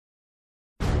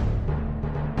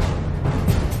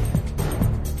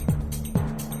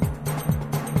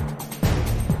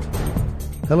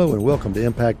Hello and welcome to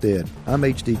Impact Ed. I'm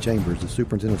H.D. Chambers, the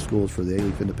Superintendent of Schools for the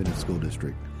Alief Independent School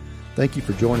District. Thank you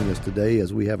for joining us today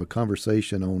as we have a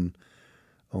conversation on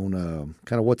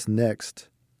kind of what's next,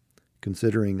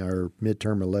 considering our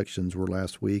midterm elections were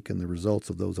last week and the results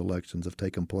of those elections have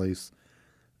taken place.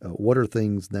 What are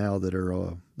things now that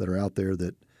are out there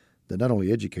that not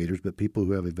only educators but people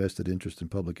who have a vested interest in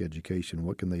public education,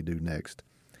 what can they do next?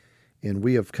 And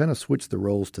we have kind of switched the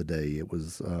roles today.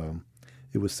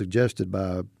 It was suggested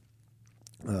by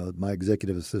my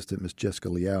executive assistant, Ms. Jessica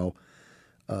Liao,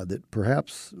 that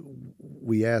perhaps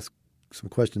we ask some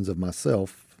questions of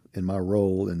myself in my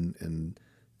role and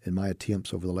in my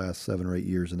attempts over the last 7 or 8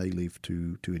 years in Alief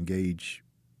to engage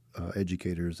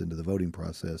educators into the voting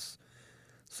process.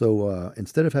 So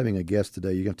instead of having a guest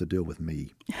today, you're going to have to deal with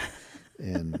me.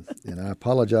 And I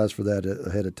apologize for that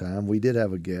ahead of time. We did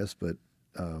have a guest, but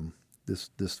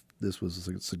this was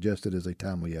suggested as a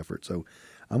timely effort. So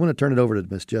I'm going to turn it over to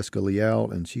Ms. Jessica Liao,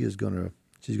 and she's going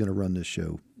to run this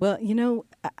show. Well,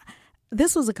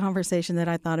 this was a conversation that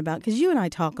I thought about because you and I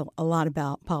talk a lot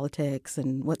about politics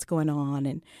and what's going on.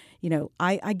 And,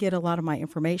 I get a lot of my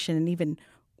information and even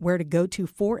where to go to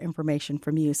for information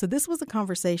from you. So this was a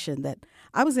conversation that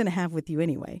I was going to have with you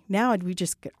anyway. Now we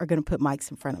just are going to put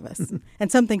mics in front of us.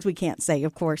 And some things we can't say,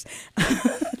 of course,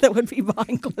 that would be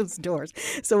behind closed doors.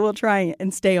 So we'll try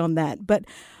and stay on that. But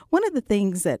one of the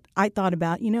things that I thought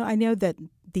about, I know that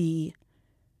the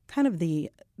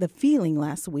feeling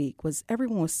last week was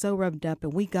everyone was so rubbed up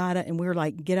and we got it and we were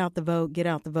like, get out the vote, get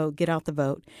out the vote, get out the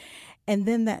vote. And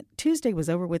then that Tuesday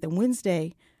was over with, and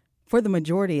Wednesday, for the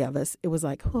majority of us, it was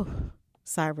like,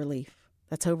 sigh of relief.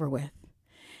 That's over with.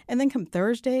 And then come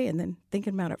Thursday and then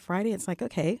thinking about it Friday, it's like,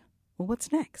 okay, well,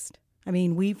 what's next? I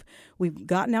mean, we've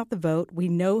gotten out the vote. We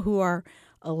know who our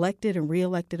elected and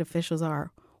reelected officials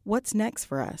are. What's next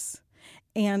for us?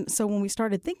 And so when we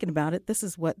started thinking about it, this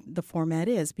is what the format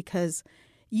is, because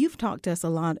you've talked to us a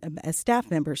lot as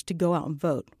staff members to go out and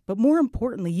vote. But more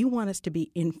importantly, you want us to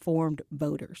be informed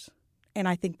voters. And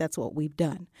I think that's what we've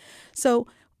done. So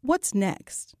what's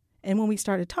next? And when we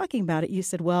started talking about it, you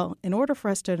said, well, in order for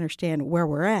us to understand where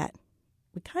we're at,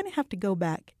 we kind of have to go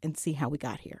back and see how we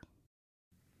got here.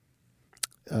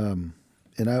 And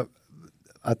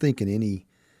I think in any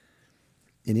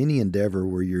endeavor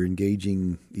where you're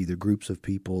engaging either groups of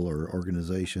people or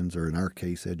organizations, or in our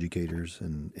case, educators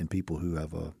and people who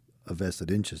have a vested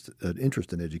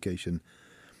interest in education,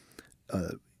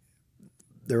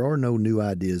 there are no new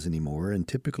ideas anymore, and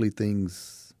typically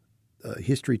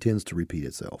history tends to repeat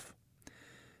itself.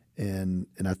 And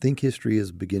I think history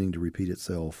is beginning to repeat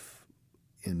itself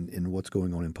in what's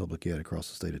going on in public ed across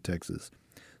the state of Texas.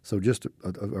 So just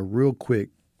a real quick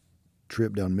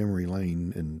trip down memory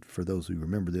lane, and for those who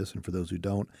remember this and for those who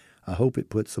don't, I hope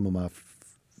it puts some of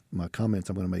my comments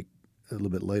I'm going to make a little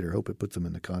bit later, I hope it puts them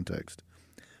into context.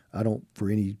 I'm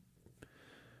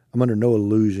under no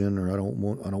illusion, or I don't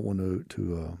want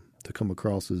to come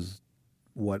across as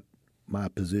what my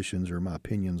positions or my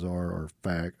opinions are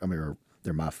fact. I mean,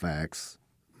 they're my facts.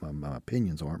 My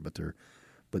opinions aren't,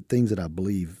 but things that I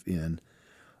believe in.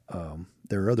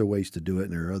 There are other ways to do it,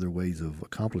 and there are other ways of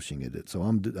accomplishing it. So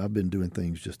I've been doing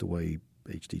things just the way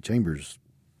H.D. Chambers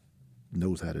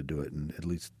knows how to do it, and at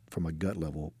least from a gut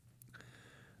level,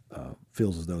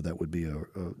 feels as though that would be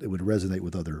it would resonate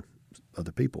with other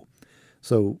people.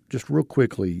 So just real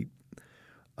quickly,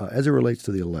 as it relates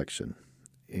to the election,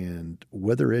 and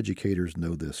whether educators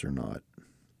know this or not,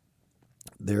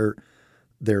 their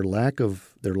lack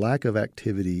of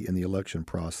activity in the election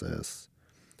process,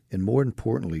 and more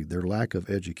importantly, their lack of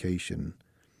education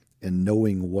and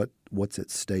knowing what's at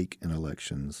stake in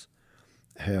elections,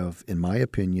 have, in my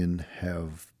opinion,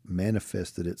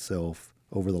 manifested itself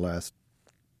over the last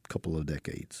couple of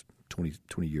decades, 20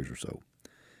 years or so.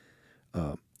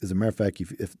 As a matter of fact,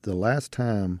 if the last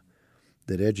time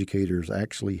that educators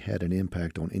actually had an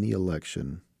impact on any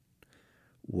election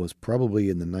was probably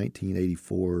in the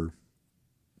 1984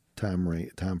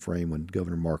 time frame when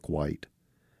Governor Mark White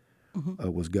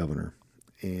was governor.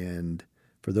 And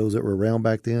for those that were around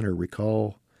back then or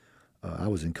recall, I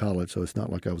was in college, so it's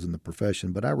not like I was in the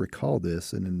profession, but I recall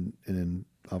this, and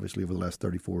obviously over the last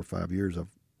 34 or 5 years I've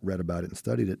read about it and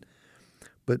studied it.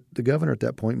 But the governor at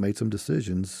that point made some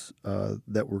decisions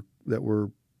that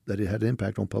it had an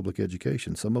impact on public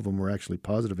education. Some of them were actually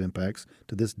positive impacts.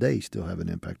 To this day, still have an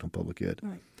impact on public ed.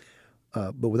 Right.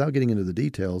 But without getting into the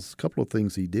details, a couple of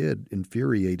things he did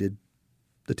infuriated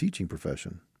the teaching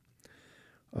profession.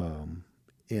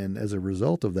 And as a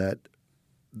result of that,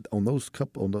 on those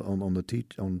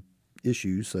on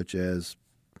issues such as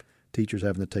teachers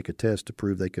having to take a test to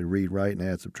prove they could read, write, and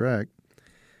add, subtract,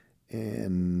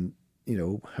 and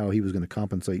how he was going to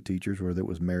compensate teachers, whether it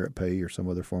was merit pay or some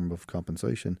other form of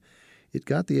compensation. It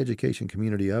got the education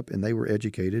community up, and they were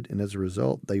educated, and as a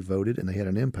result, they voted, and they had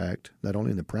an impact, not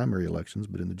only in the primary elections,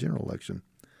 but in the general election.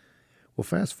 Well,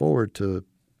 fast forward to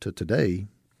today,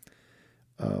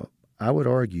 I would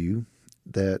argue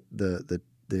that the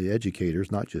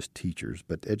educators, not just teachers,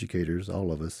 but educators,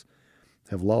 all of us,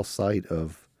 have lost sight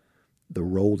of the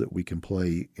role that we can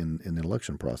play in the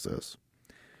election process.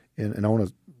 And I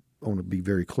want to be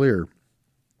very clear.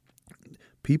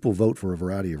 People vote for a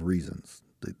variety of reasons.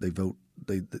 They vote.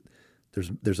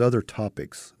 There's other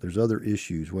topics. There's other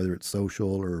issues, whether it's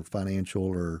social or financial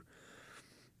or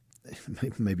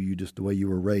maybe you just the way you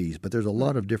were raised. But there's a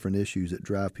lot of different issues that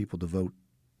drive people to vote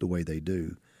the way they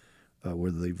do,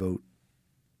 whether they vote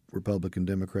Republican,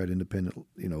 Democrat, Independent,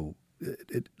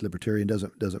 Libertarian,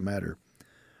 doesn't matter.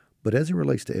 But as it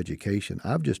relates to education,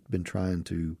 I've just been trying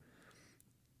to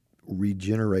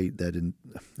regenerate that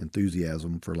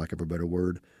enthusiasm, for lack of a better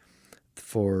word,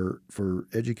 for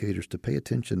educators to pay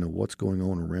attention to what's going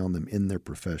on around them in their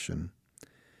profession.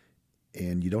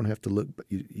 And you don't have to look.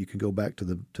 You can go back to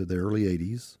the early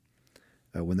 '80s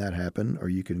when that happened, or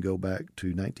you can go back to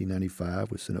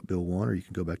 1995 with Senate Bill 1, or you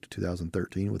can go back to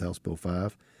 2013 with House Bill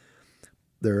 5.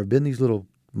 There have been these little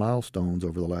milestones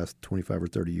over the last 25 or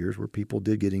 30 years where people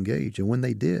did get engaged, and when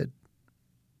they did,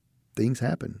 things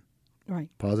happen. Right.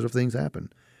 Positive things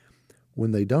happen.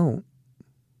 When they don't,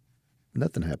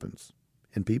 nothing happens.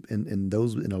 And people and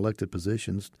those in elected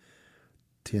positions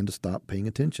tend to stop paying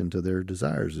attention to their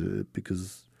desires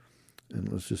because, and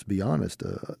let's just be honest,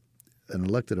 an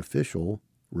elected official,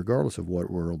 regardless of what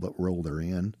role they're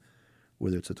in,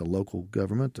 whether it's at the local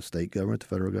government, the state government, the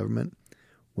federal government,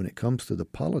 when it comes to the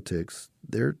politics,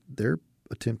 they're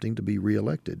attempting to be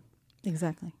reelected.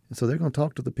 Exactly. And so they're going to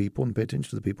talk to the people and pay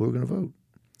attention to the people who are going to vote.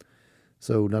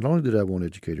 So not only did I want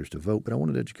educators to vote, but I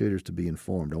wanted educators to be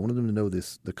informed. I wanted them to know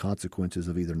the consequences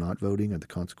of either not voting or the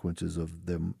consequences of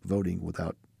them voting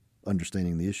without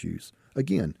understanding the issues.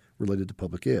 Again, related to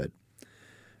public ed.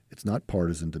 It's not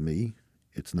partisan to me.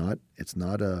 It's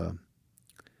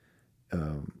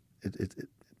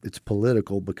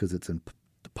political because it's in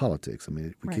politics. I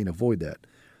mean, we can't avoid that.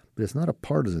 But it's not a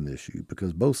partisan issue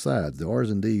because both sides, the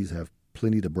R's and D's, have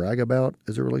plenty to brag about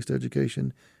as it relates to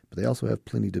education, but they also have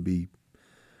plenty to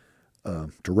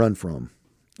run from.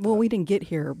 Well, we didn't get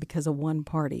here because of one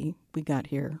party. We got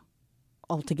here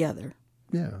all together.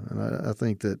 Yeah, and I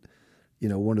think that,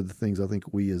 one of the things I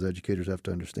think we as educators have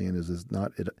to understand is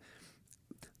not it.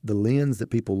 The lens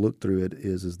that people look through it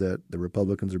is that the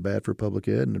Republicans are bad for public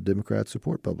ed and the Democrats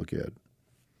support public ed.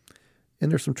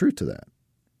 And there's some truth to that.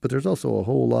 But there's also a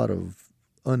whole lot of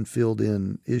unfilled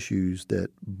in issues that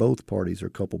both parties are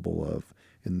culpable of.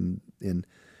 And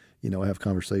I have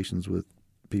conversations with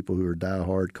people who are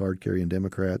diehard card-carrying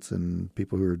Democrats and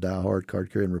people who are diehard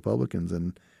card-carrying Republicans.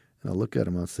 And I look at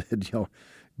them and I said,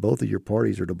 both of your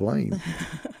parties are to blame.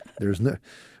 There's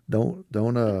don't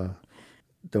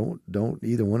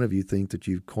either one of you think that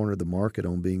you've cornered the market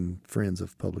on being friends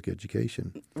of public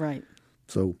education. Right.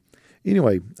 So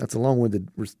anyway, that's a long-winded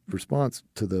response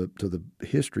to the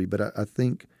history, but I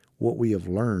think what we have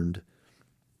learned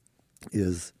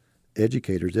is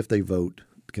educators, if they vote,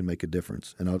 can make a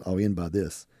difference. And I'll end by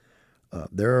this.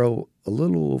 There are a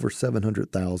little over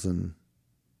 700,000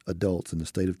 adults in the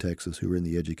state of Texas who are in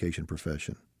the education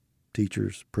profession.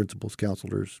 Teachers, principals,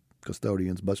 counselors,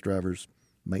 custodians, bus drivers,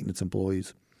 maintenance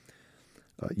employees,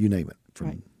 you name it,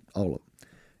 from all of them.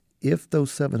 If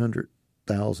those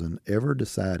 700,000 ever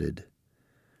decided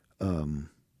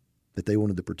that they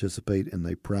wanted to participate in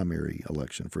a primary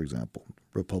election, for example,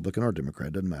 Republican or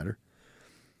Democrat, doesn't matter,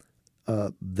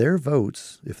 their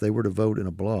votes, if they were to vote in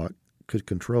a block, could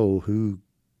control who's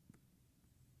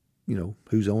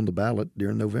on the ballot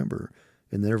during November.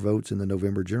 And their votes in the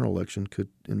November general election could,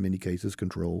 in many cases,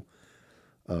 control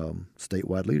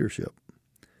statewide leadership.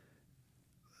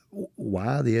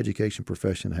 Why the education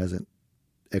profession hasn't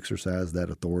exercised that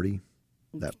authority,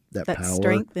 that power,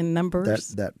 strength in numbers,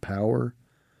 that power,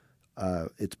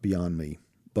 it's beyond me.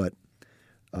 But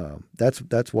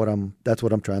that's what I'm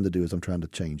trying to do. Is I'm trying to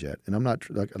change that. And I'm not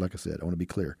like I said, I want to be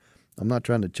clear. I'm not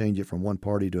trying to change it from one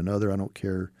party to another. I don't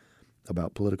care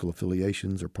about political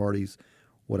affiliations or parties.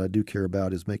 What I do care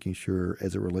about is making sure,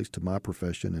 as it relates to my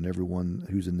profession and everyone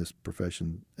who's in this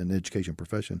profession, an education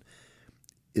profession,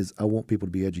 is I want people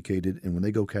to be educated, and when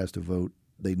they go cast a vote,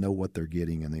 they know what they're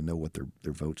getting and they know what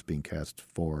their vote's being cast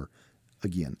for,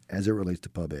 again, as it relates to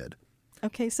pub ed.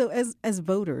 Okay, so as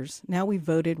voters, now we've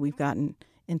voted, we've gotten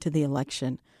into the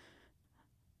election.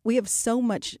 We have so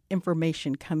much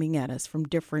information coming at us from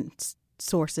different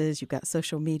sources. You've got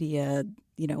social media,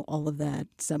 all of that.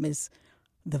 Some is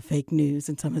the fake news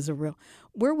and some is the real.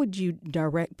 Where would you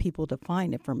direct people to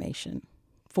find information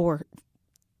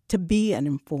to be an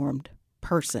informed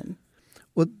person?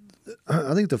 Well,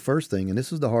 I think the first thing, and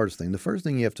this is the hardest thing, the first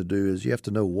thing you have to do is you have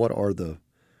to know what are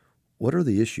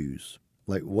the issues.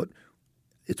 Like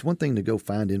it's one thing to go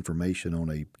find information on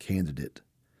a candidate.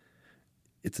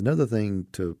 It's another thing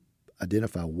to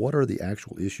identify what are the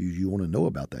actual issues you want to know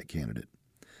about that candidate.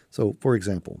 So, for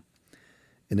example,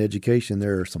 in education,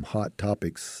 there are some hot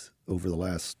topics over the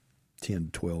last 10,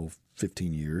 12,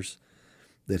 15 years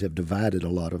that have divided a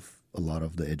lot of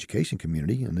the education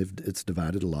community, and it's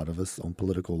divided a lot of us on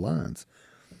political lines.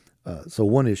 So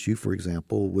one issue, for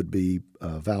example, would be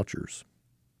vouchers.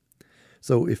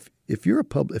 So if you're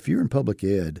in public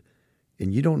ed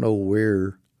and you don't know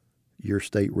where your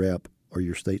state rep or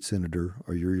your state senator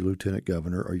or your lieutenant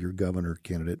governor or your governor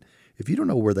candidate, if you don't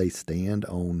know where they stand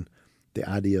on the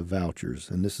idea of vouchers,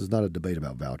 and this is not a debate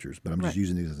about vouchers, but I'm just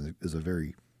using these as a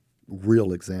very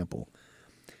real example.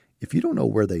 If you don't know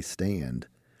where they stand,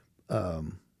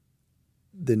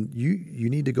 then you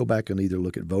need to go back and either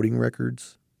look at voting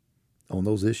records on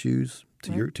those issues.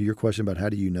 To your question about how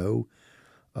do you know,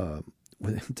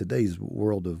 in today's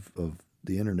world of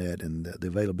the internet and the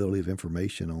availability of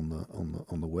information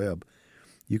on the web,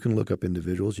 you can look up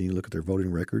individuals. You can look at their voting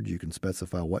records. You can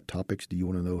specify what topics do you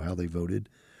want to know how they voted.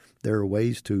 There are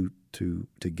ways to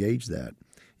gauge that.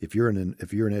 If you're an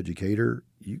educator,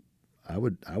 I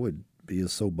would be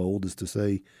so bold as to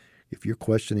say, if you're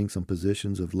questioning some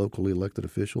positions of locally elected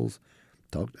officials,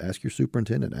 ask your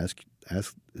superintendent,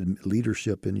 ask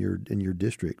leadership in your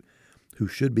district, who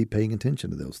should be paying attention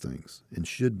to those things and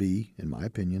should be, in my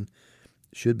opinion,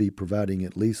 providing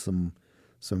at least some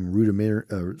rudimentary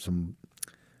some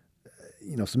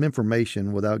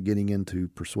information without getting into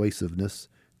persuasiveness.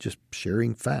 Just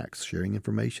sharing facts, sharing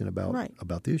information about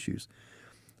the issues.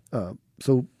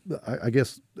 So I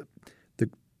guess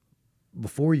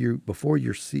before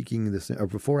you're seeking this, or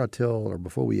before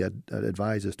we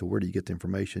advise as to where do you get the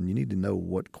information, you need to know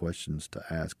what questions to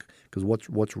ask, because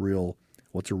what's a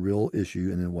real issue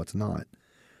and then what's not.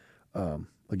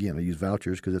 Again, I use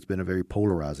vouchers because it's been a very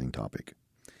polarizing topic,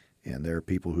 and there are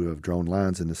people who have drawn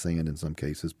lines in the sand in some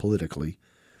cases politically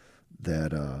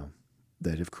that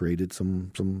have created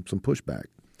some pushback.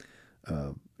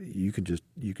 You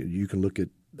can look at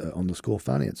on the school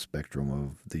finance spectrum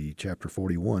of the Chapter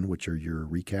 41, which are your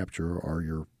recapture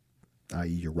or i.e.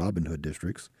 your Robin Hood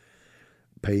districts,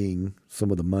 paying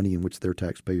some of the money in which their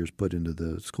taxpayers put into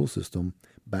the school system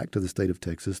back to the state of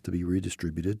Texas to be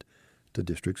redistributed to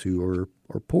districts who are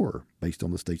poorer based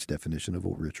on the state's definition of a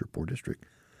rich or poor district.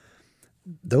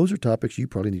 Those are topics you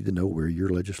probably need to know where your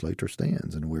legislator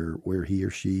stands and where he or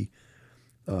she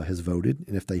has voted.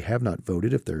 And if they have not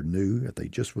voted, if they're new, if they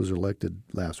just was elected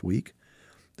last week,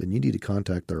 then you need to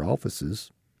contact their offices.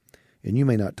 And you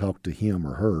may not talk to him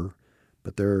or her,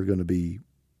 but there are going to be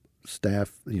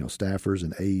staffers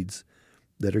and aides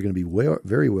that are going to be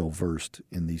very well versed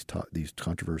in these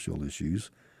controversial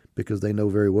issues, because they know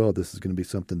very well this is going to be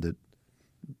something that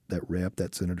rep,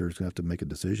 that senator is going to have to make a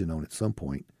decision on at some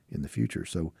point in the future.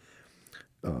 So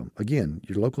again,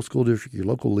 your local school district, your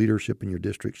local leadership in your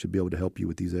district should be able to help you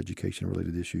with these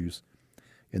education-related issues.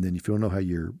 And then if you don't know how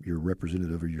your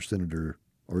representative or your senator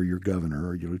or your governor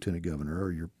or your lieutenant governor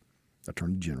or your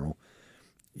attorney general,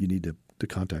 you need to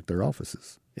contact their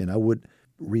offices. And I would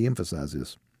reemphasize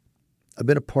this. I've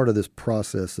been a part of this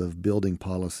process of building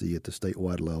policy at the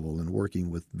statewide level and working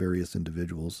with various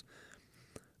individuals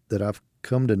that I've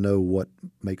come to know what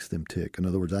makes them tick. In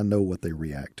other words, I know what they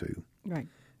react to. Right.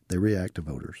 They react to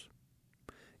voters.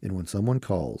 And when someone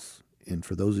calls, and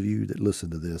for those of you that listen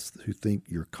to this who think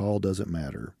your call doesn't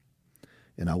matter,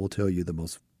 and I will tell you the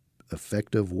most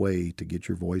effective way to get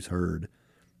your voice heard,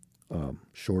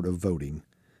 short of voting,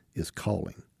 is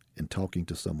calling and talking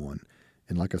to someone.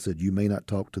 And like I said, you may not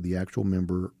talk to the actual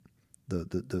member,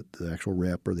 the actual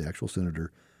rep or the actual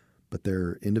senator, but there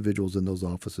are individuals in those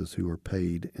offices who are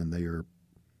paid and they are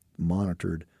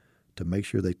monitored to make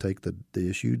sure they take the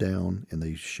issue down and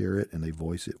they share it and they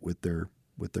voice it with their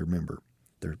member,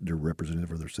 their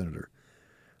representative or their senator.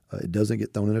 It doesn't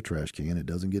get thrown in a trash can. It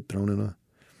doesn't get thrown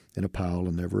in a pile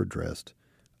and never addressed.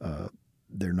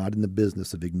 They're not in the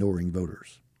business of ignoring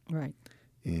voters. Right.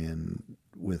 And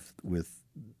with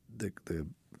the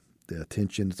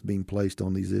attention that's being placed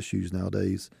on these issues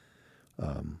nowadays,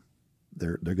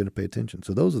 they're going to pay attention.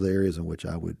 So those are the areas in which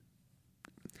I would,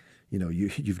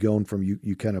 you've gone from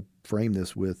you kind of frame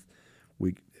this with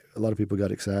a lot of people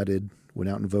got excited, went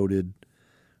out and voted,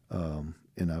 and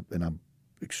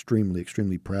extremely,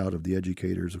 extremely proud of the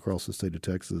educators across the state of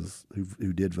Texas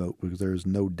who did vote, because there is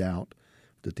no doubt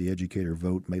that the educator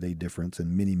vote made a difference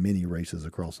in many, many races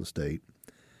across the state.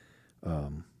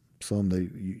 The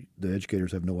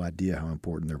educators have no idea how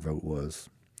important their vote was.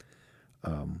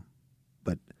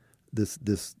 But this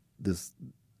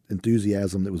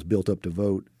enthusiasm that was built up to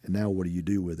vote, and now what do you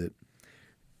do with it?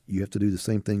 You have to do the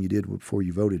same thing you did before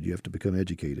you voted. You have to become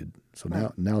educated. So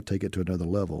Right. now take it to another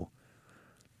level.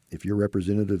 If your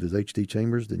representative is H.D.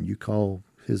 Chambers, then you call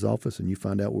his office and you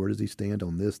find out where does he stand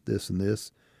on this, this, and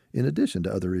this, in addition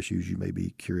to other issues you may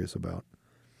be curious about.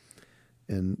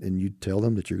 And you tell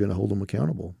them that you're going to hold them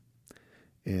accountable.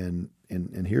 And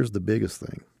here's the biggest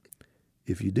thing.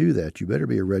 If you do that, you better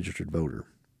be a registered voter.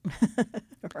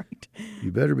 Right.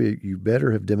 You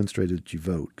better have demonstrated that you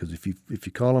vote, because if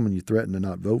you call them and you threaten to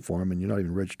not vote for them and you're not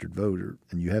even a registered voter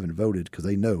and you haven't voted, because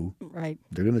they know Right.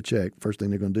 they're going to check. First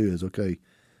thing they're going to do is, okay,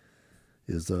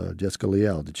 is Jessica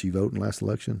Leal, did she vote in the last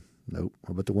election? Nope.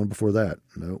 How about the one before that?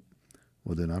 Nope.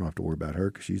 Well, then I don't have to worry about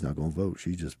her because she's not going to vote.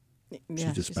 She's just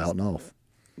spouting off.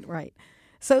 Right.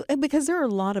 So, because there are a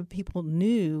lot of people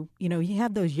new, you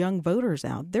have those young voters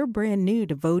out. They're brand new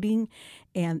to voting,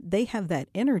 and they have that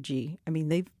energy. I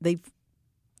mean,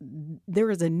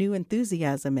 there is a new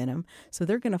enthusiasm in them. So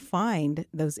they're going to find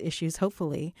those issues,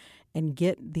 hopefully, and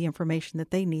get the information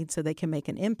that they need so they can make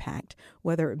an impact,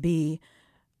 whether it be,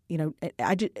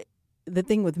 the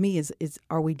thing with me is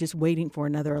are we just waiting for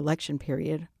another election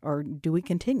period, or do we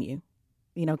continue,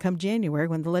 come January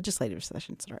when the legislative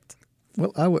session starts?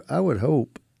 Well, I would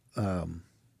hope, and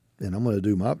I'm going to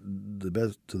do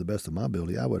the best of my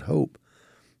ability. I would hope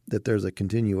that there's a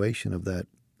continuation of that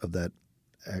that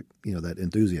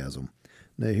enthusiasm.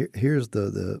 Now, here's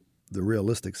the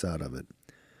realistic side of it.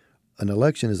 An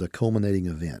election is a culminating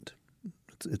event.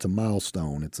 It's a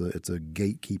milestone. It's a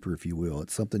gatekeeper, if you will.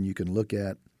 It's something you can look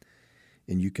at,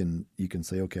 and you can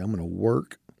say, okay, I'm going to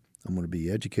work. I'm going to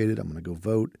be educated. I'm going to go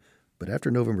vote. But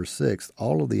after November 6th,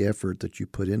 all of the effort that you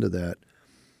put into that,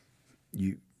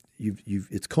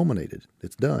 it's culminated.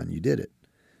 It's done. You did it.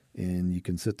 And you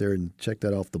can sit there and check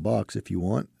that off the box if you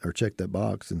want, or check that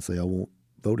box and say, I won't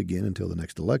vote again until the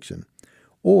next election.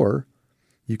 Or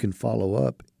you can follow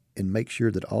up and make sure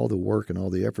that all the work and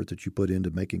all the effort that you put into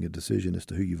making a decision as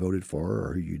to who you voted for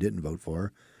or who you didn't vote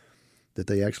for, that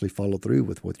they actually follow through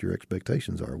with what your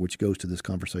expectations are, which goes to this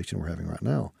conversation we're having right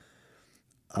now.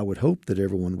 I would hope that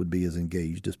everyone would be as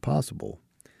engaged as possible.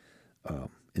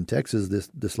 In Texas,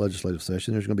 this legislative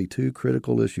session, there's going to be two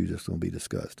critical issues that's going to be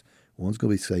discussed. One's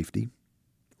going to be safety,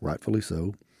 rightfully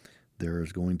so. There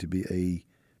is going to be a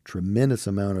tremendous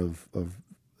amount of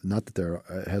not that there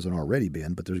hasn't already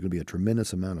been, but there's going to be a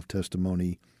tremendous amount of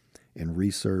testimony and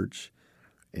research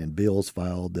and bills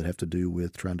filed that have to do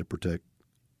with trying to protect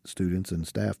students and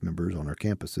staff members on our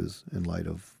campuses in light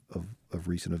of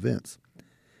recent events.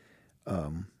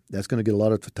 That's going to get a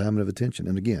lot of time and of attention,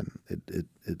 and again,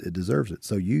 it deserves it.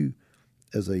 So you,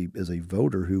 as a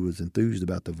voter who was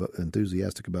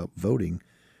enthusiastic about voting,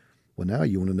 well, now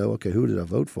you want to know, okay, who did I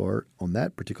vote for on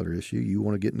that particular issue? You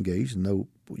want to get engaged and know.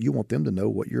 You want them to know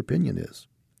what your opinion is,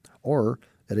 or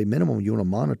at a minimum, you want to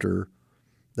monitor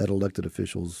that elected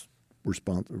officials'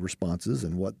 responses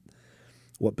and what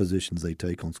positions they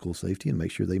take on school safety, and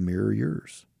make sure they mirror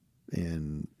yours.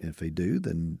 And if they do,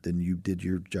 then you did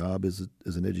your job as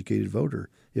an educated voter.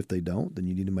 If they don't, then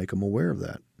you need to make them aware of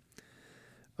that.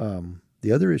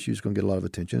 The other issue is going to get a lot of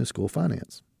attention is school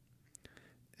finance.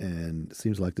 And it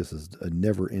seems like this is a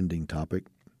never-ending topic.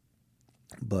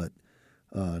 But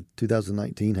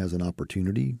 2019 has an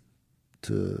opportunity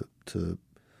to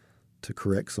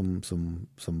correct some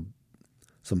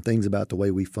things about the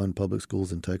way we fund public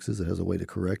schools in Texas. It has a way to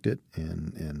correct it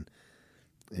and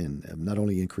not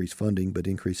only increase funding, but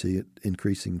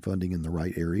increasing funding in the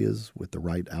right areas with the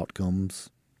right outcomes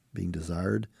being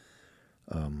desired.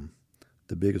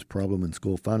 The biggest problem in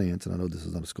school finance, and I know this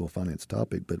is not a school finance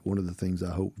topic, but one of the things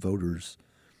I hope voters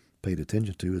paid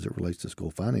attention to as it relates to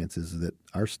school finance is that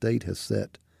our state has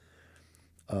set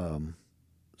some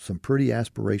pretty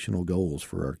aspirational goals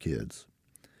for our kids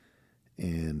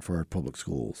and for our public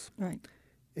schools. Right.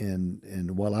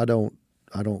 And while I don't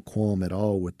qualm at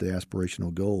all with the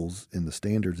aspirational goals and the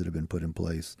standards that have been put in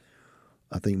place,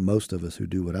 I think most of us who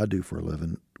do what I do for a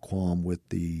living qualm with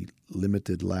the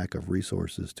limited lack of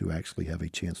resources to actually have a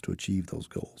chance to achieve those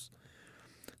goals.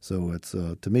 So it's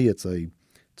to me it's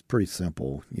pretty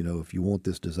simple. If you want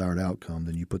this desired outcome,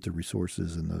 then you put the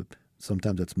resources and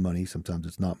sometimes it's money, sometimes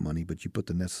it's not money, but you put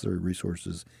the necessary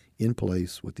resources in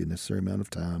place with the necessary amount of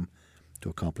time to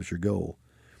accomplish your goal.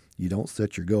 You don't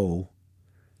set your goal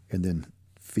and then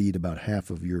feed about half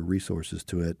of your resources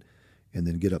to it and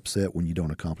then get upset when you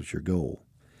don't accomplish your goal.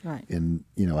 Right. And,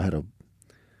 I had a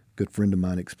good friend of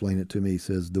mine explain it to me. He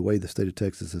says the way the state of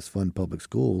Texas has funded public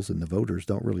schools, and the voters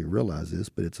don't really realize this,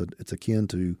 but it's akin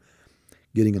to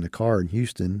getting in a car in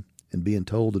Houston and being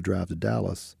told to drive to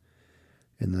Dallas,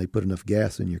 and they put enough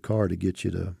gas in your car to get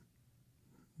you to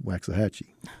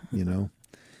Waxahachie,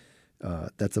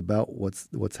 That's about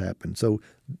what's happened. So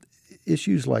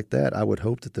issues like that, I would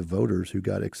hope that the voters who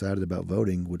got excited about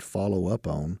voting would follow up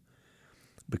on,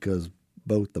 because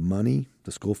both the money,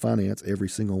 the school finance, every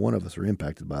single one of us are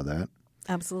impacted by that.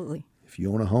 Absolutely. If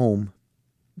you own a home,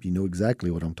 you know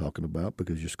exactly what I'm talking about,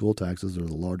 because your school taxes are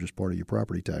the largest part of your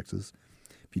property taxes.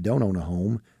 If you don't own a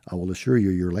home, I will assure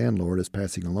you your landlord is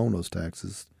passing along those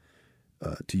taxes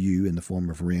to you in the form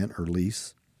of rent or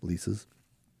leases.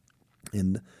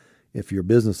 And if you're a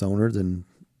business owner, then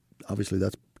obviously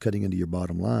that's cutting into your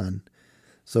bottom line.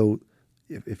 So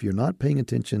if you're not paying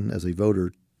attention as a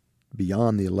voter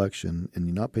beyond the election, and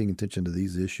you're not paying attention to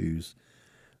these issues,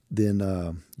 then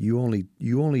your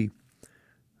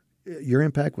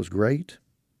impact was great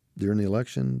during the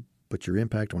election, but your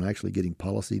impact on actually getting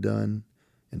policy done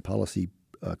and policy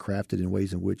crafted in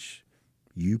ways in which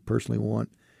you personally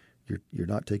want, you're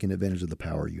not taking advantage of the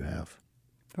power you have.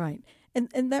 Right.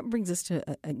 And that brings us to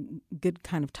a good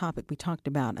kind of topic we talked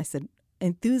about. I said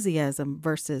enthusiasm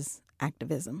versus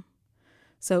activism.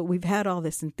 So we've had all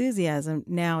this enthusiasm.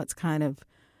 Now it's kind of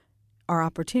our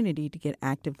opportunity to get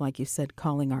active, like you said,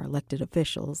 calling our elected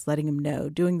officials, letting them know,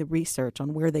 doing the research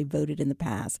on where they voted in the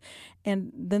past.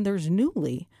 And then there's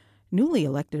newly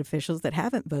elected officials that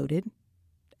haven't voted,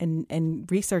 and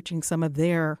researching some of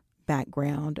their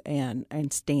background and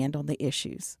stand on the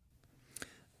issues.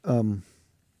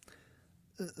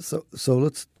 So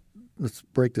let's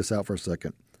break this out for a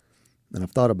second. And I've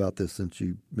thought about this since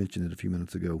you mentioned it a few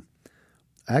minutes ago.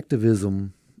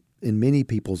 Activism, in many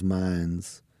people's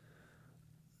minds,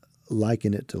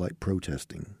 liken it to like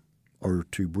protesting or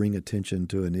to bring attention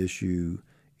to an issue,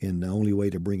 and the only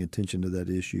way to bring attention to that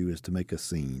issue is to make a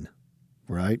scene,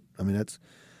 right? I mean, that's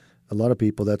a lot of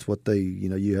people, that's what they,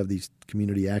 you have these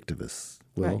community activists.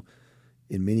 Well, right.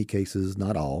 In many cases,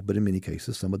 not all, but in many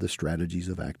cases, some of the strategies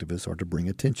of activists are to bring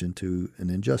attention to an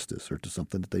injustice or to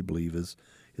something that they believe is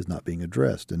not being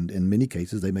addressed. And in many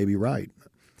cases, they may be right.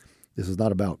 This is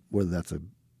not about whether that's a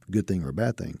good thing or a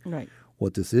bad thing. Right.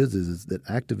 What this is that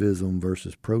activism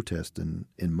versus protest, in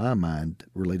my mind,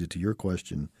 related to your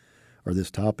question or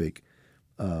this topic,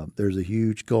 there's a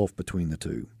huge gulf between the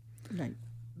two. Right.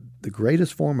 The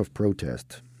greatest form of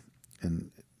protest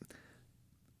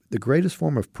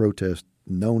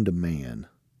known to man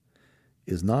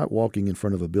is not walking in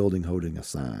front of a building holding a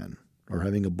sign or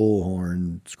having a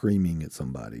bullhorn screaming at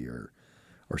somebody or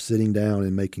sitting down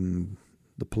and making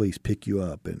the police pick you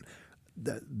up. And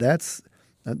that's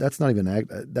not even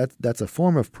that's a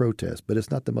form of protest, but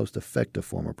it's not the most effective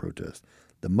form of protest.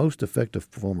 The most effective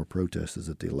form of protest is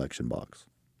at the election box.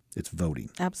 It's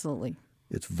voting. Absolutely.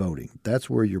 It's voting. That's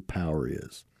where your power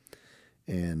is.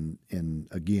 And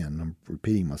again, I'm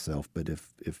repeating myself, but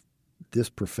if this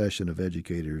profession of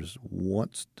educators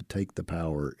wants to take the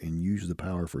power and use the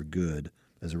power for good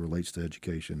as it relates to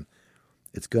education,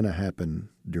 it's going to happen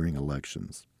during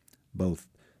elections, both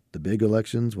the big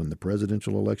elections when the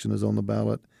presidential election is on the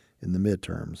ballot and the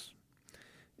midterms.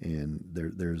 And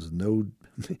there's no,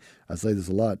 I say this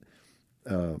a lot,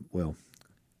 in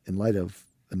light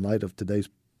of today's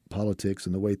politics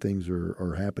and the way things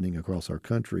are happening across our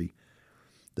country,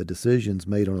 the decisions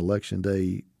made on Election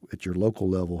Day at your local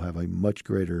level have a much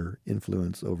greater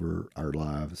influence over our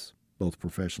lives, both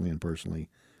professionally and personally,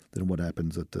 than what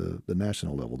happens at the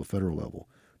national level, the federal level.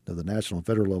 Now, the national and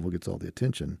federal level gets all the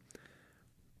attention,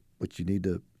 but you need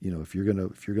to, if you're gonna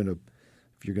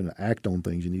act on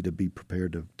things, you need to be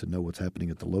prepared to know what's happening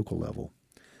at the local level.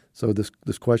 So this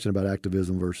question about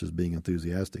activism versus being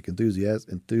enthusiastic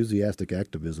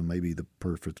activism may be the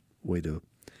perfect way to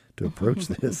approach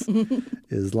this,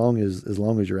 as long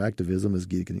as your activism is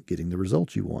getting the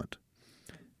results you want,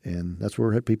 and that's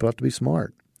where people have to be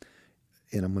smart.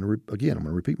 And I'm going to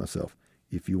repeat myself.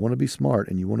 If you want to be smart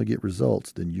and you want to get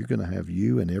results, then you're going to have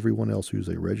you and everyone else who's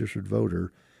a registered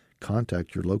voter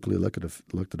contact your locally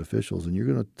elected officials, and you're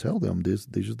going to tell them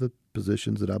these are the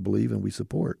positions that I believe and we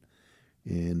support.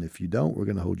 And if you don't, we're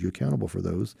going to hold you accountable for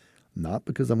those, not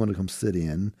because I'm going to come sit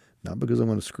in, not because I'm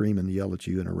going to scream and yell at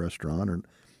you in a restaurant, or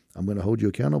I'm going to hold you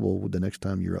accountable the next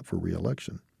time you're up for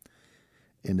re-election.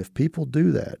 And if people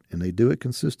do that, and they do it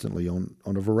consistently on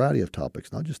a variety of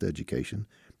topics, not just education,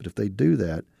 but if they do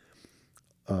that,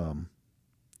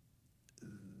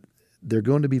 they're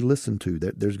going to be listened to.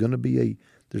 There's going to be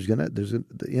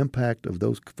The impact of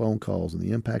those phone calls and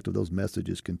the impact of those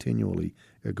messages continually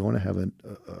are going to have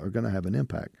an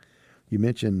impact. You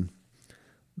mentioned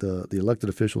the elected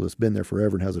official that's been there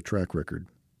forever and has a track record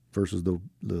versus the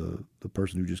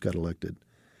person who just got elected.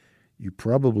 You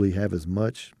probably have as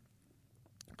much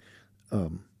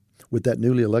with that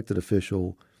newly elected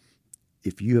official.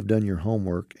 If you have done your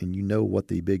homework and you know what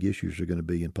the big issues are going to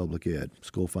be in public ed,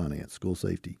 school finance, school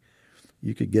safety,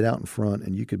 you could get out in front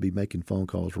and you could be making phone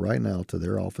calls right now to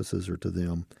their offices or to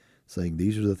them saying,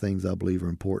 these are the things I believe are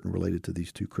important related to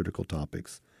these two critical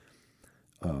topics.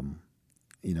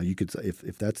 You could say,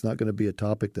 if that's not going to be a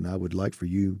topic, then I would like for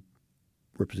you,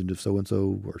 Representative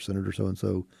so-and-so or Senator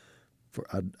so-and-so,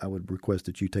 I would request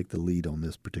that you take the lead on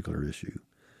this particular issue.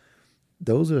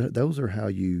 Those are how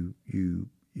you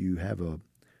have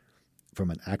from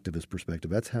an activist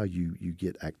perspective, that's how you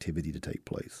get activity to take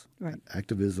place. Right.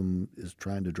 Activism is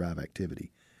trying to drive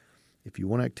activity. If you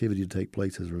want activity to take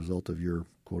place as a result of your,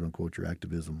 quote unquote, your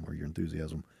activism or your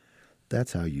enthusiasm,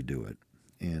 that's how you do it.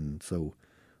 And so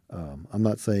I'm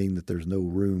not saying that there's no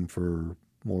room for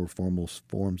more formal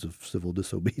forms of civil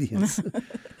disobedience,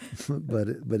 but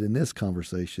in this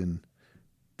conversation,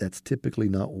 that's typically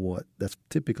not what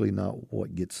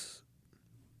gets.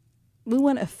 We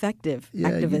want effective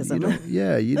activism.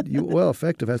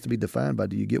 Effective has to be defined by,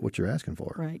 do you get what you're asking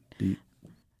for? Right.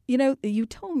 You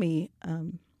told me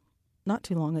not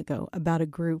too long ago about a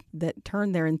group that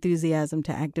turned their enthusiasm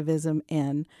to activism,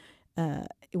 and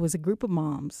it was a group of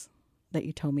moms that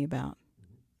you told me about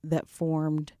that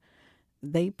formed.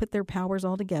 They put their powers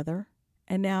all together,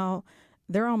 and now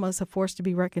they're almost a force to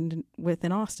be reckoned with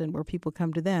in Austin, where people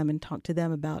come to them and talk to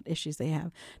them about issues they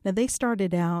have. Now, they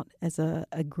started out as a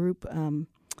group.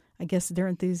 I guess their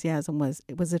enthusiasm was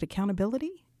it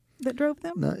accountability that drove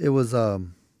them? No, it was.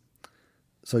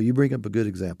 So you bring up a good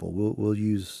example. We'll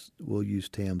use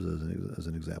TAMSA as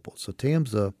an example. So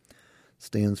TAMSA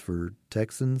stands for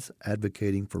Texans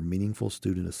Advocating for Meaningful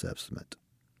Student Assessment,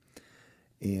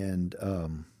 and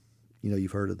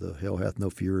you've heard of the hell hath no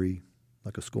fury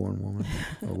like a scorned woman,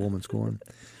 or a woman scorned.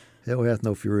 Hell hath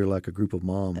no fury like a group of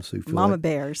moms who feel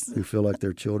bears who feel like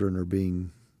their children are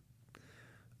being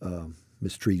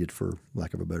mistreated, for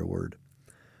lack of a better word.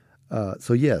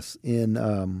 So yes, in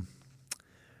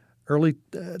early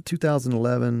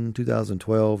 2011,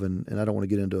 2012, and I don't want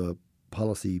to get into a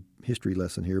policy history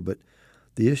lesson here, but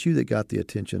the issue that got the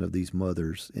attention of these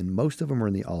mothers, and most of them are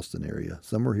in the Austin area.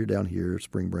 Some are down here,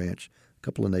 Spring Branch, a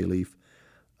couple in Alief,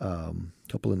 a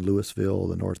couple in Louisville,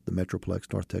 the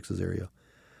Metroplex, North Texas area.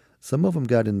 Some of them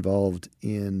got involved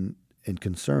and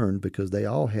concerned because they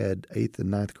all had 8th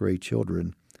and 9th grade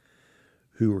children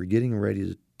who were getting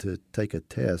ready to take a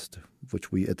test,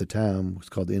 which we at the time was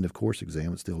called the end of course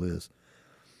exam. It still is.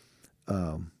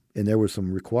 And there were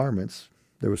some requirements.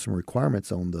 There were some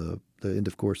requirements on the end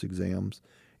of course exams,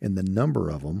 and the number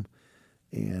of them,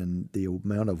 and the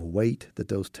amount of weight that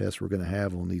those tests were going to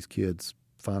have on these kids'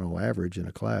 final average in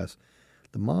a class.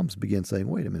 The moms began saying,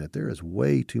 "Wait a minute, there is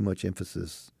way too much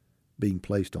emphasis being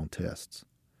placed on tests.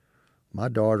 My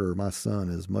daughter or my son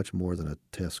is much more than a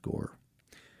test score."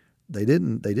 They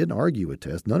didn't argue with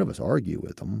tests. None of us argue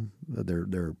with them.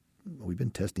 We've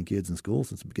been testing kids in school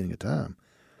since the beginning of time.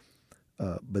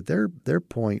 But their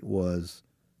point was,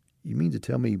 you mean to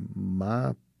tell me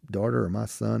my daughter or my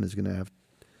son is going to have,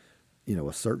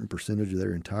 a certain percentage of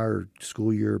their entire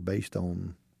school year based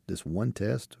on this one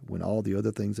test when all the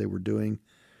other things they were doing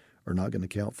are not going to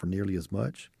count for nearly as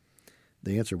much?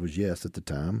 The answer was yes at the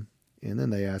time. And then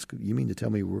they asked, you mean to tell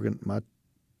me my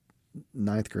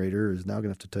 9th grader is now going to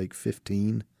have to take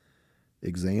 15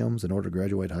 exams in order to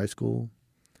graduate high school,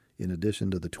 in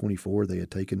addition to the 24 they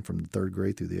had taken from the 3rd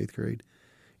grade through the 8th grade?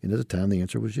 And at the time, the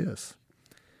answer was yes.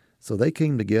 So they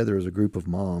came together as a group of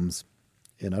moms,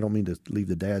 and I don't mean to leave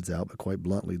the dads out, but quite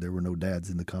bluntly, there were no dads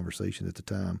in the conversation at the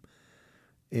time.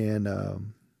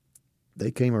 And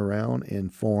they came around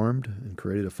and formed and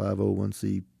created a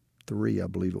 501c3, I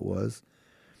believe it was,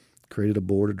 created a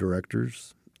board of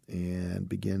directors and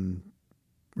began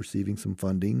receiving some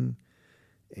funding,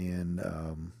 and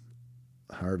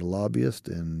hired a lobbyist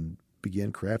and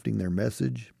began crafting their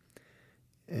message.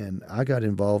 And I got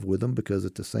involved with them because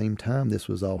at the same time this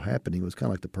was all happening, it was kind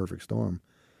of like the perfect storm.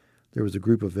 There was a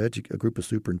group of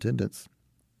superintendents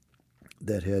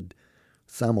that had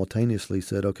simultaneously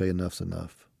said, okay, enough's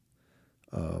enough.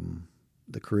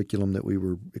 The curriculum that we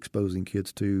were exposing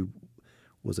kids to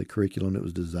was a curriculum that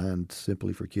was designed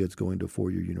simply for kids going to a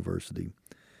 4-year university.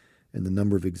 And the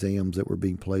number of exams that were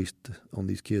being placed on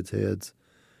these kids' heads,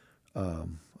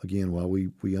 again, while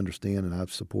we understand and I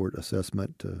support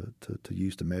assessment to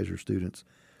use to measure students,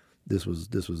 this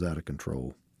was out of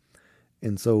control.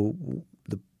 And so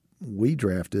we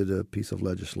drafted a piece of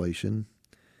legislation.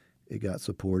 It got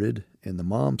supported, and the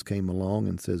moms came along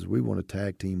and says, we want to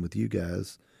tag team with you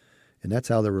guys. And that's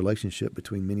how the relationship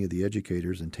between many of the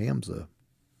educators and TAMSA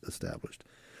established.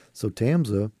 So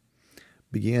TAMSA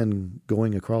began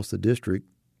going across the district,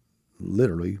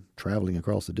 literally traveling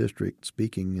across the district,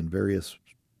 speaking in various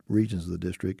regions of the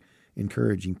district,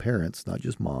 encouraging parents, not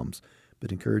just moms,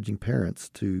 but encouraging parents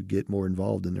to get more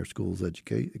involved in their school's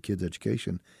kids'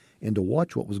 education and to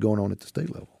watch what was going on at the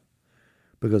state level.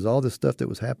 Because all this stuff that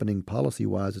was happening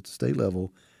policy-wise at the state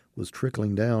level was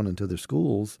trickling down into their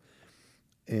schools.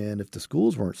 And if the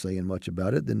schools weren't saying much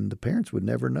about it, then the parents would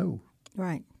never know.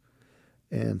 Right.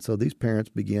 And so these parents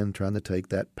began trying to take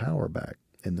that power back.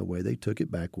 And the way they took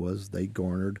it back was they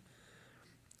garnered,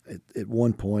 at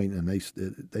one point, and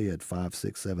they had 5,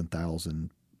 6, 7,000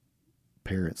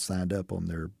 parents signed up on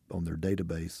their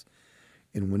database.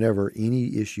 And whenever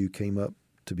any issue came up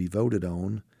to be voted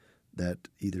on that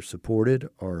either supported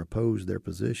or opposed their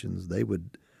positions, they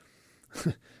would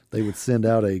send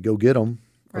out a go get them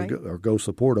right. or go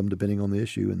support them, depending on the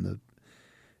issue,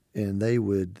 and they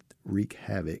would wreak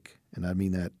havoc. And I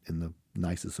mean that in the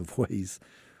nicest of ways.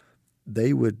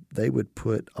 They would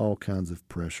put all kinds of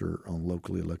pressure on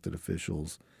locally elected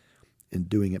officials in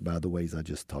doing it by the ways I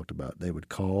just talked about. They would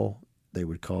call,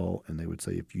 and they would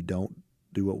say, if you don't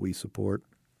do what we support,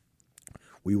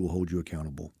 we will hold you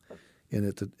accountable. And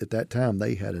at that time,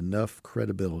 they had enough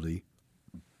credibility,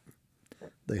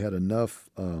 they had enough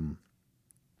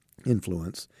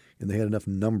influence, and they had enough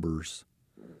numbers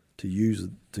to use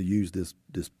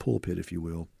this pulpit, if you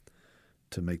will,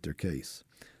 to make their case.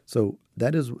 So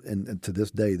that is, and to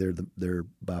this day, they're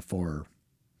by far,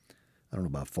 I don't know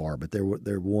about far, but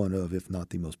they're one of, if not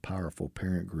the most powerful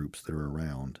parent groups that are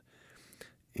around.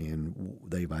 And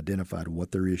they've identified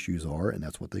what their issues are, and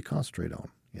that's what they concentrate on.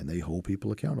 And they hold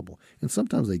people accountable. And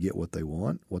sometimes they get what they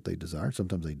want, what they desire.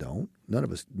 Sometimes they don't. None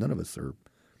of us are.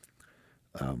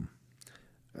 I'm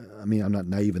not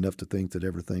naive enough to think that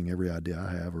every idea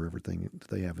I have or everything that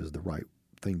they have is the right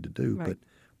thing to do. Right.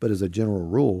 But as a general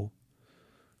rule,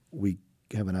 we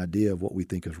have an idea of what we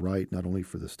think is right, not only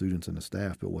for the students and the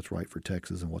staff, but what's right for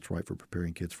Texas and what's right for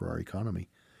preparing kids for our economy.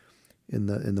 And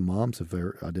the moms have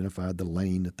identified the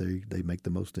lane that they make the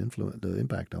most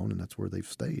impact on, and that's where they've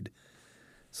stayed.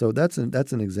 So that's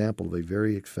an example of a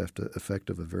very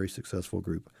effective, a very successful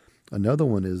group. Another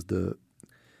one is the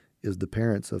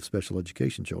parents of special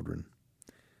education children,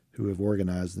 who have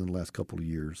organized in the last couple of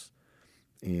years,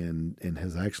 and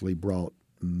has actually brought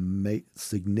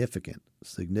significant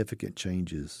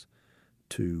changes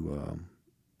to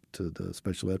the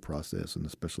special ed process and the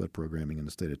special ed programming in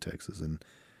the state of Texas. And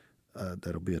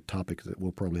that'll be a topic that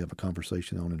we'll probably have a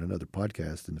conversation on in another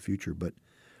podcast in the future. But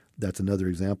that's another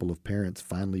example of parents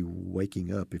finally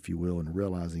waking up, if you will, and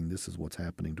realizing this is what's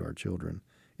happening to our children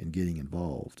and getting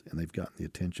involved. And they've gotten the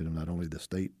attention of not only the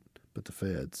state, but the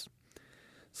feds.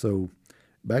 So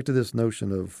back to this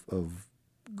notion of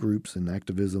groups and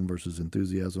activism versus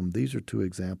enthusiasm. These are two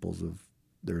examples of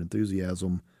their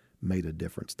enthusiasm made a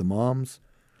difference. The moms,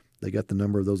 they got the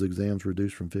number of those exams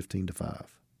reduced from 15 to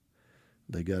 5.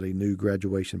 They got a new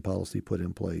graduation policy put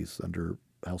in place under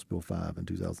House Bill 5 in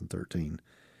 2013.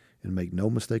 And make no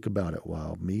mistake about it,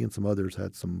 while me and some others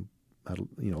had a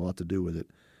lot to do with it,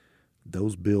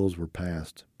 those bills were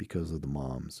passed because of the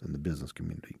moms and the business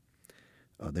community.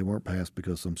 They weren't passed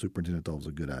because some superintendent thought it was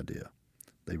a good idea.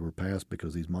 They were passed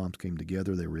because these moms came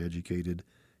together, they were educated,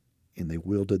 and they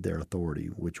wielded their authority,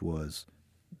 which was,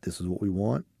 this is what we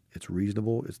want, it's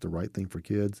reasonable, it's the right thing for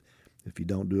kids. If you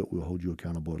don't do it, we'll hold you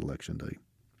accountable at Election Day.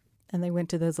 And they went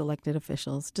to those elected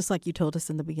officials, just like you told us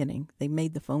in the beginning. They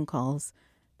made the phone calls.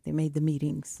 They made the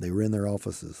meetings. They were in their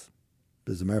offices.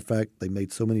 As a matter of fact, they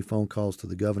made so many phone calls to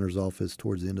the governor's office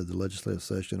towards the end of the legislative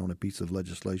session on a piece of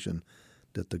legislation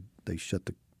that they shut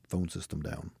the phone system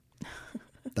down.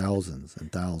 Thousands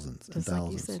and thousands and just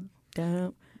thousands. Like you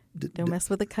said, don't mess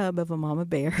with the cub of a mama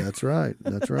bear. That's right.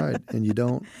 And you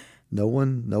don't. No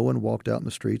one walked out in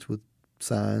the streets with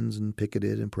signs and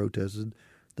picketed and protested.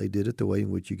 They did it the way in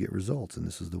which you get results, and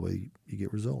this is the way you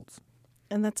get results.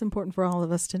 And that's important for all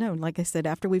of us to know. Like I said,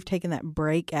 after we've taken that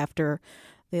break, after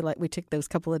we took those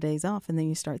couple of days off, and then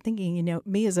you start thinking,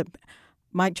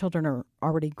 my children are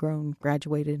already grown,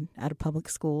 graduated out of public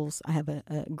schools. I have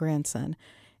a grandson.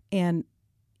 And,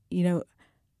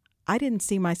 I didn't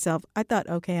see myself. I thought,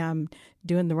 okay, I'm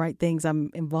doing the right things.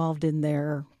 I'm involved in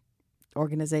their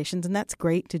organizations, and that's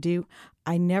great to do.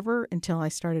 I never, until I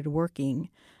started working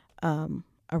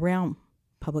around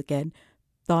public ed,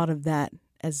 thought of that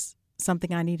as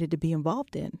something I needed to be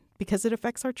involved in, because it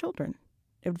affects our children.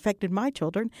 It affected my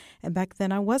children, and back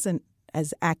then I wasn't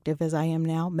as active as I am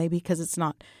now, maybe because it's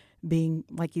not being,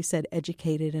 like you said,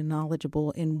 educated and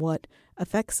knowledgeable in what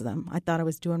affects them. I thought I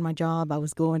was doing my job. I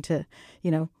was going to,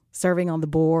 serving on the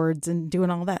boards and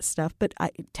doing all that stuff, but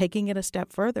taking it a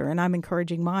step further. And I'm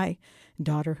encouraging my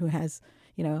daughter who has,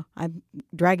 I'm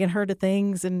dragging her to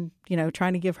things and,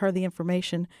 trying to give her the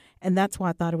information. And that's why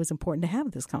I thought it was important to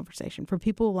have this conversation for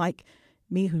people like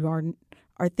me who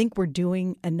are think we're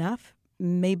doing enough,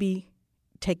 maybe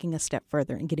taking a step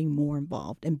further and getting more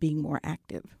involved and being more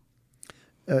active.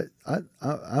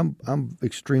 I'm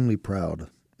extremely proud of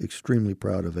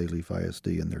Alief ISD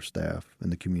and their staff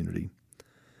and the community.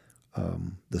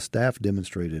 The staff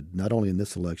demonstrated, not only in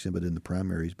this election, but in the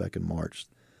primaries back in March,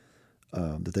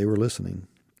 that they were listening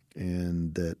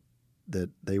and that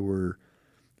they were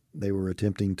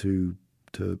attempting to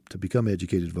become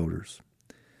educated voters.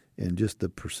 And just the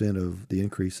percent of the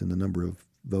increase in the number of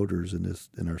voters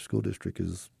in our school district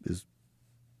is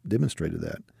demonstrated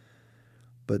that.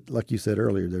 But like you said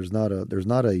earlier, there's not a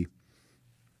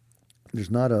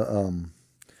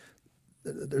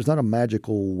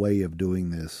magical way of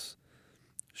doing this,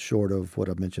 short of what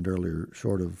I mentioned earlier,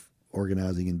 short of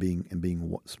organizing and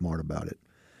being smart about it.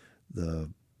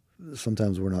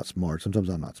 Sometimes we're not smart. Sometimes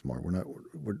I'm not smart.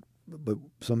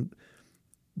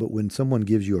 But when someone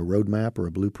gives you a roadmap or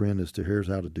a blueprint as to here's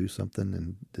how to do something,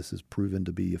 and this is proven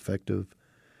to be effective,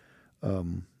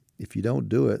 if you don't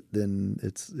do it, then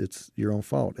it's your own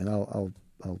fault. And I'll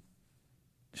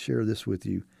share this with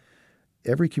you.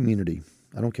 Every community,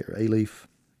 I don't care, Alief,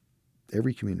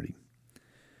 every community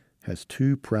has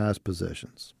two prized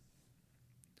possessions,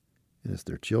 and it's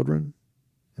their children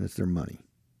and it's their money.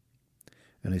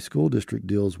 And a school district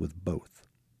deals with both.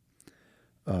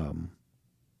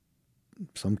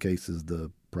 Some cases,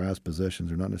 the prized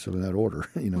possessions are not necessarily in that order,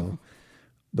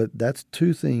 but that's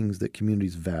two things that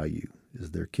communities value,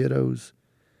 is their kiddos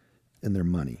and their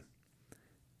money.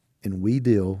 And we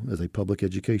deal, as a public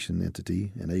education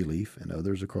entity, and Alief and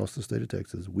others across the state of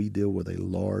Texas, we deal with a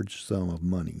large sum of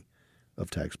money of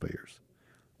taxpayers.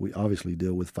 We obviously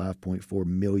deal with 5.4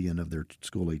 million of their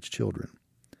school-age children.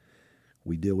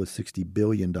 We deal with $60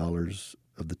 billion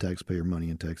of the taxpayer money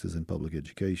in Texas in public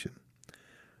education.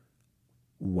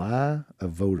 Why a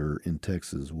voter in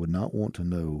Texas would not want to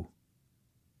know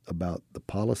about the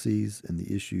policies and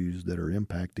the issues that are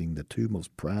impacting the two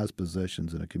most prized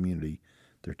possessions in a community,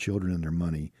 their children and their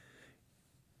money,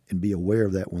 and be aware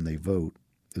of that when they vote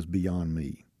is beyond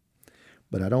me.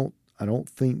 But I don't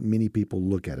think many people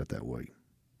look at it that way.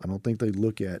 I don't think they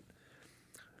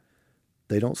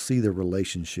don't see the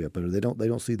relationship, or they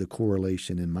don't see the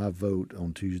correlation in my vote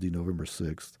on Tuesday, November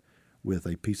 6th, with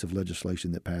a piece of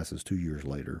legislation that passes 2 years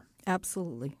later.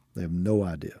 Absolutely. They have no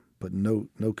idea, but no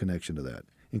connection to that.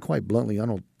 And quite bluntly, I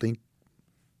don't think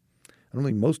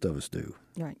most of us do.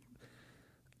 Right.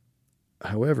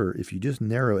 However, if you just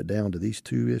narrow it down to these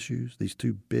two issues, these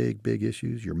two big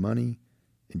issues, your money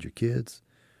and your kids,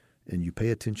 and you pay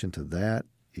attention to that,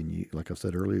 and you, like I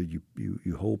said earlier,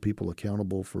 you hold people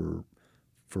accountable for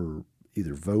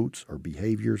either votes or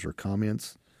behaviors or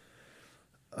comments,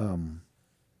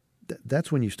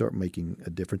 that's when you start making a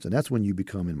difference. And that's when you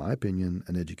become, in my opinion,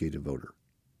 an educated voter,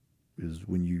 is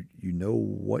when you know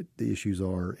what the issues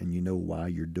are and you know why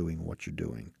you're doing what you're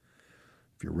doing.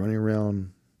 If you're running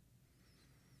around,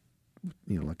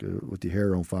 with your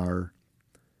hair on fire,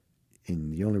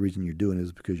 and the only reason you're doing it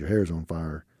is because your hair's on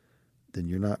fire, then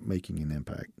you're not making an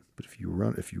impact. But if you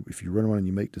run around and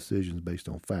you make decisions based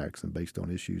on facts and based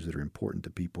on issues that are important to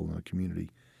people in a community,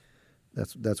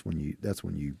 that's when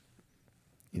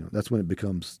it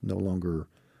becomes no longer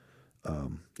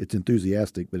it's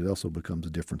enthusiastic, but it also becomes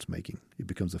difference making. It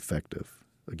becomes effective.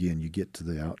 Again, you get to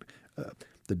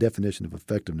the definition of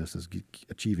effectiveness is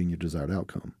achieving your desired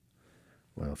outcome.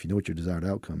 Well, if you know what your desired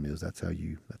outcome is, that's how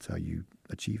you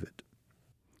achieve it.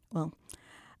 Well,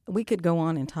 we could go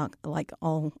on and talk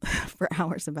for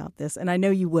hours about this, and I know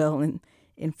you will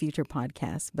in future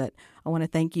podcasts. But I want to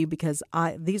thank you because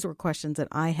these were questions that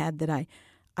I had that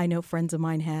I know friends of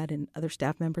mine had, and other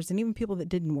staff members, and even people that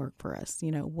didn't work for us.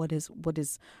 What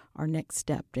is our next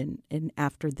step in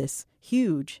after this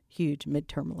huge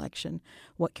midterm election?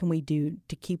 What can we do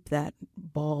to keep that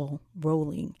ball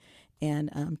rolling,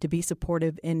 and to be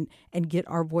supportive and get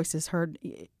our voices heard?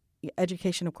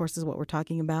 Education, of course, is what we're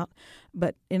talking about,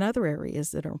 but in other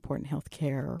areas that are important,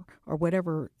 healthcare or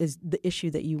whatever is the issue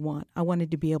that you want, I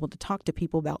wanted to be able to talk to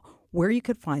people about where you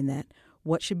could find that,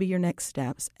 what should be your next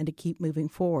steps, and to keep moving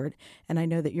forward. And I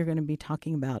know that you're going to be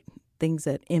talking about things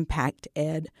that impact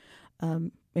ed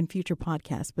in future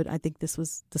podcasts. But I think this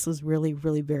was really,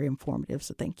 really very informative.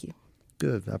 So thank you.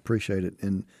 Good. I appreciate it.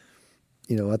 And,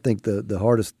 I think the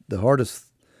hardest,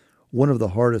 one of the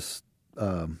hardest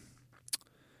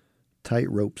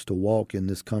tightropes to walk in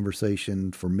this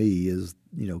conversation for me is,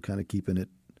 kind of keeping it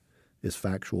as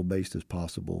factual based as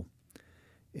possible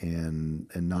and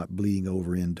not bleeding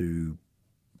over into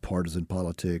partisan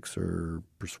politics or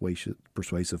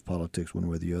persuasive politics one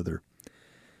way or the other.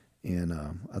 And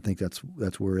I think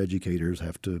that's where educators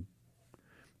have to,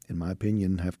 in my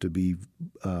opinion, have to be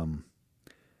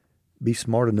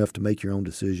smart enough to make your own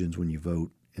decisions when you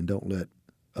vote, and don't let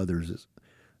others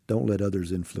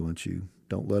influence you.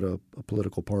 Don't let a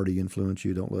political party influence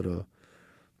you. Don't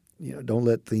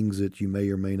let things that you may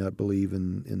or may not believe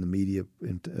in the media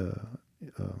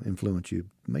influence you.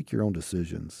 Make your own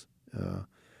decisions. I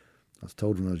was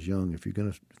told when I was young, if you're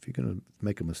gonna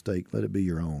make a mistake, let it be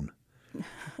your own.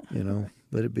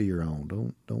 Let it be your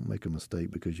own. Don't make a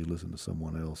mistake because you listen to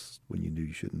someone else when you knew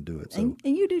you shouldn't do it. So,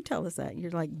 and you do tell us that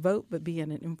you're like, vote, but be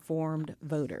an informed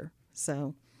voter.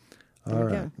 So, all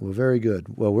right. Well, very good.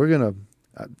 Well, we're gonna.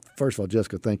 First of all,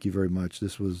 Jessica, thank you very much.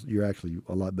 You're actually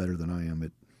a lot better than I am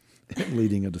at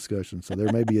leading a discussion. So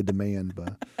there may be a demand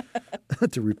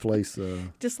to replace.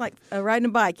 Just like riding a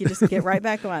bike, you just get right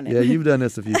back on it. Yeah, you've done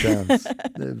this a few times.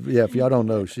 Yeah, if y'all don't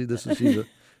know,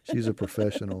 she's a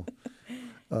professional.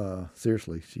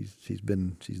 Seriously, she's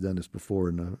done this before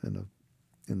in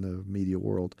the media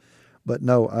world. But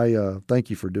no, I thank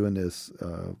you for doing this.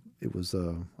 It was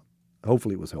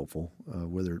hopefully it was helpful.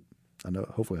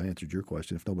 Hopefully I answered your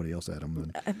question. If nobody else had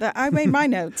them, then I made my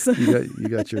notes. you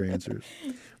got your answers.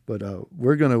 But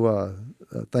we're going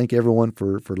to thank everyone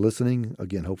for listening.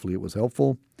 Again, hopefully it was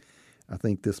helpful. I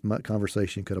think this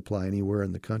conversation could apply anywhere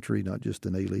in the country, not just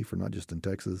in Alief or not just in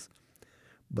Texas.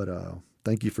 But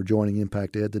thank you for joining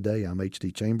Impact Ed today. I'm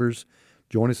H.D. Chambers.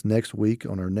 Join us next week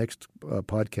on our next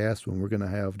podcast when we're going to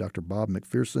have Dr. Bob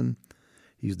McPherson.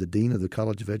 He's the Dean of the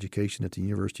College of Education at the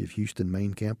University of Houston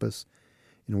main campus.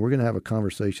 And we're going to have a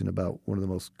conversation about one of the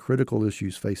most critical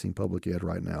issues facing public ed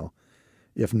right now,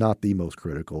 if not the most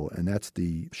critical, and that's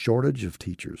the shortage of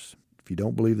teachers. If you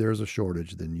don't believe there is a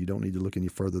shortage, then you don't need to look any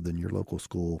further than your local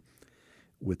school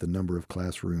with the number of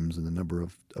classrooms and the number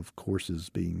of courses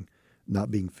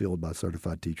not being filled by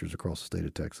certified teachers across the state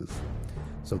of Texas.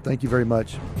 So thank you very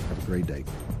much. Have a great day.